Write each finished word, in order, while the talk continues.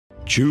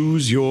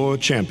Choose your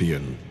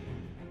champion.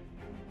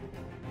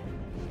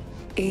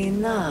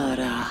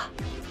 Inara.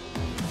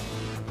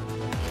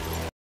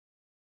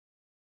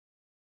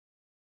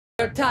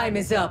 Your time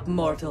is up,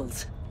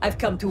 mortals. I've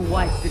come to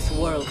wipe this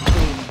world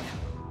clean.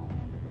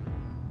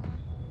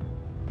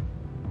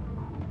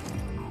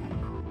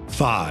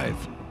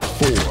 5,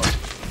 4,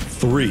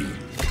 3,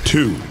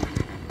 2,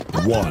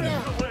 1.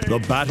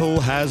 The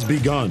battle has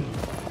begun.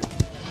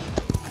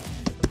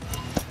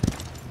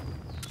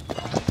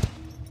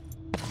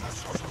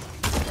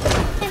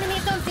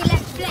 Enemies on the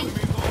left flank.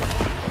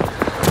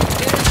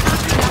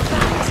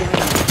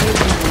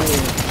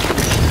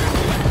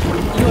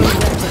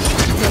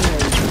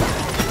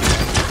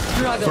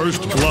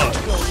 First blood.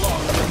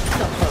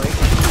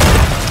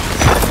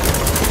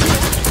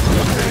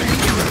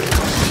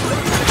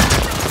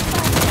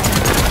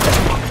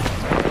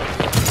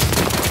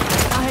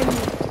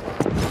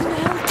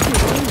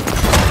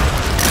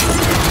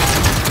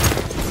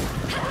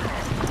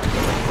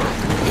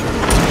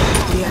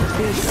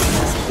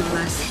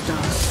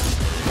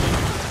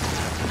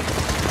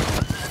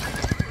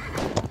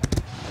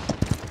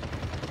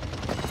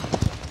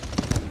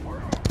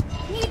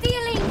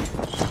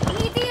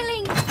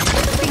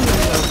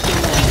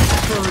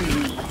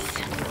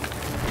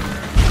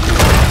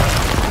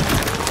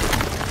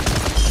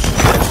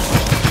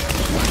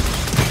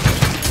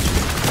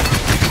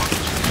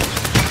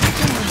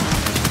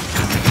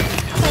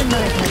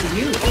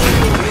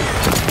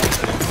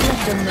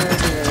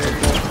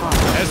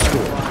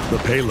 Escort the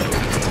payload.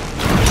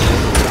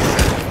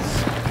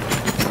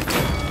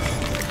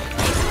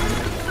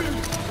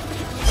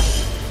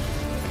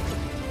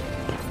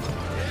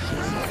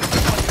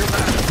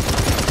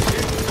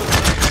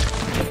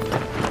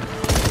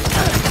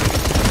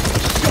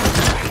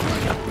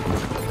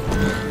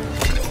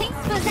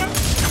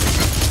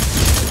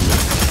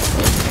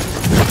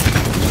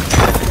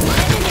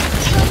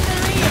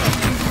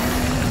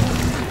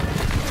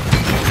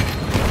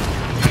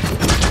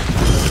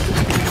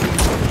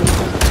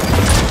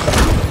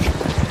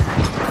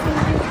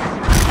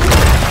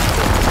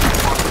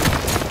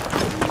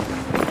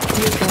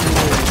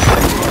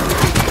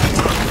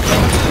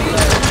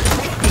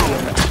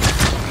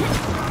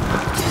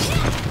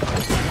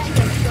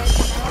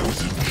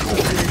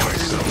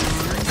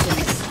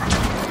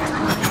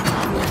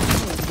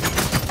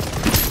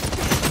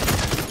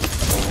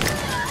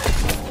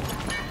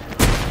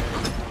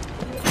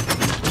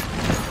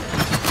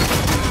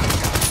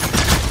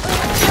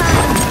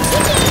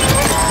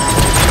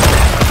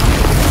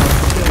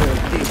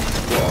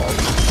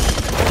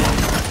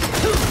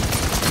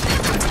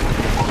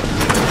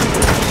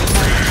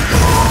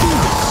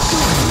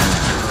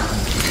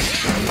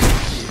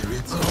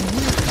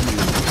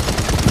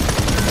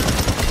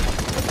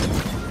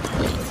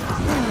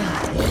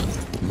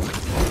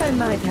 I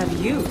might have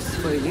use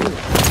for you.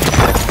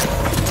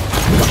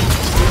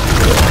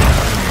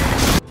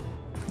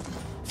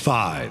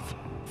 5,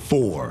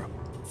 4,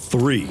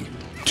 3,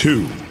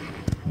 2,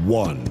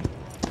 1.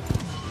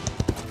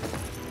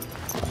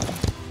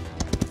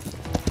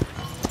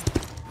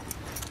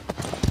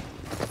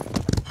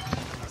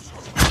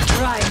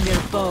 Prime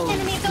your bows.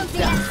 Enemies on the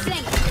left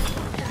flank.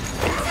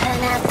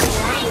 Turn out the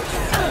lights.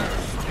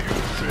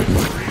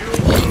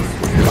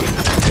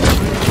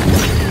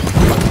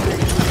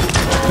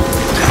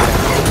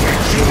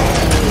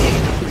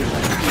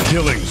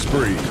 Killing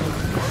spree.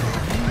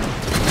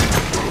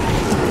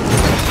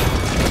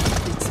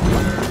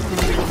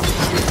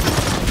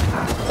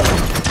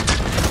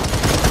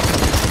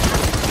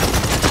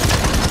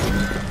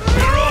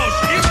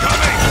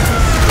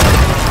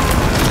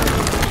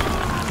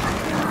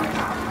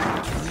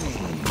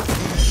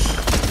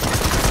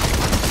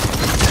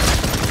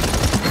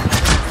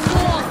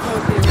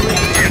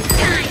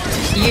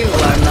 You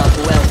are not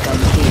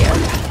welcome here.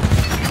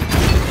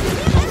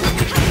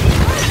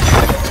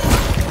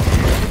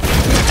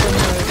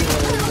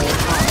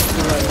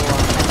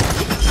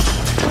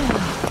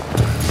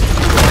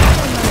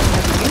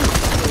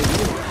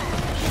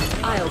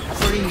 I'll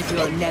freeze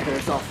your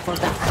nethers off for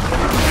that.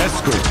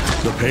 Escort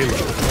the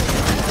payload.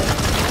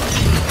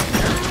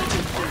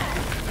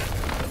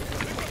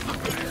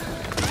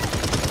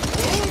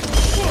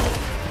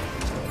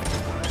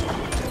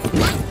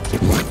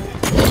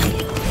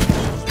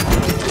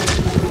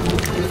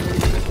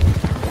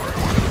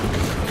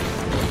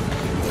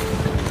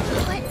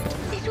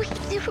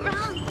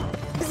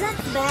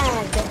 That's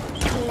bad.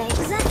 Like,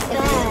 that's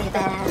bad.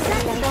 That's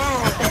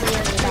bad.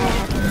 Really bad. Really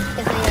bad.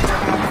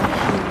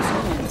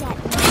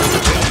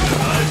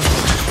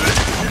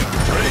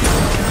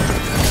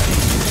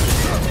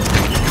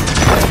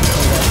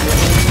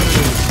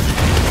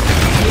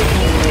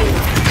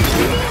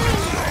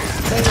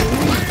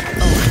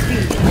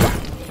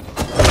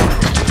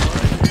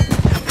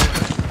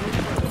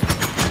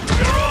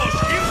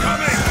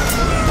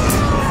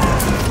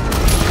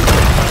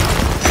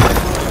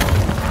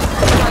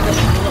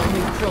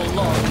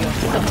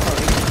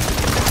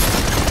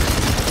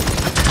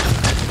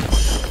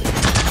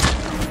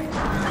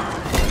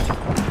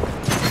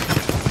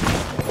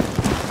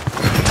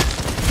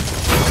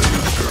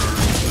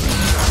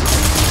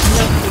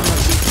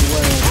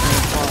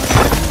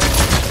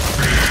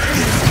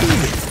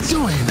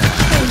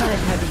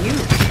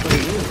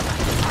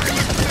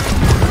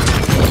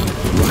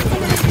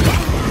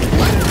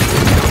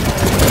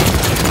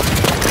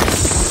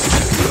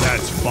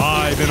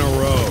 in a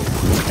row.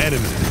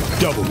 Enemy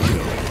double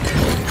kill.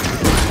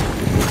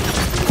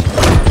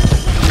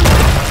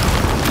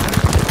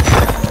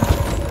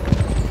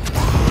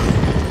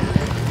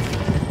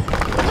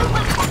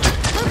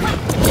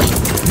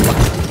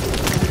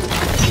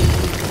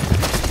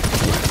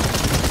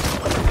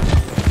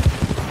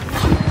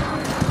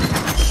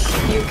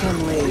 You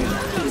can leave,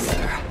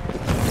 sir.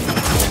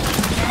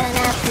 Turn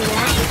up the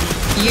light.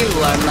 You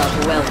are not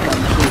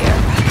welcome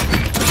here.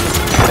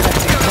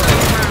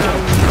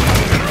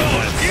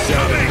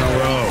 7 in a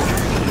row.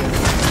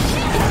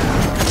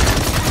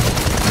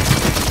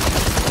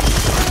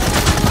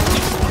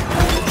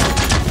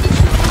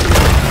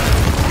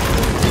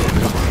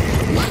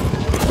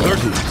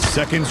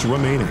 Seconds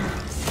remaining.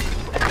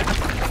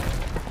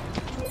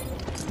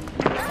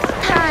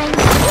 Time.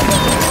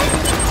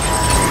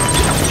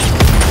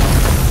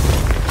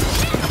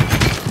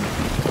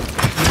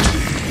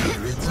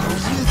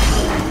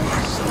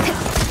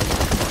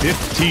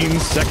 15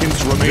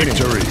 seconds remaining.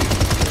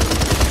 Victory.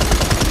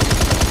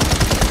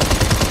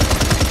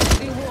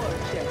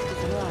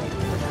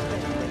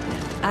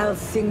 I'll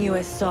sing you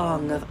a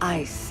song of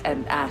ice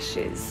and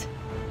ashes.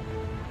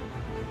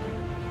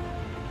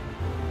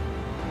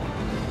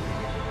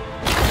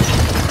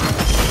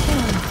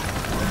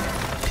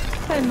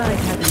 I might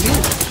have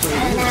use for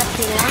Turn you. up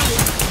the light.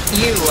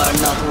 You are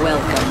not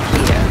welcome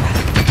here.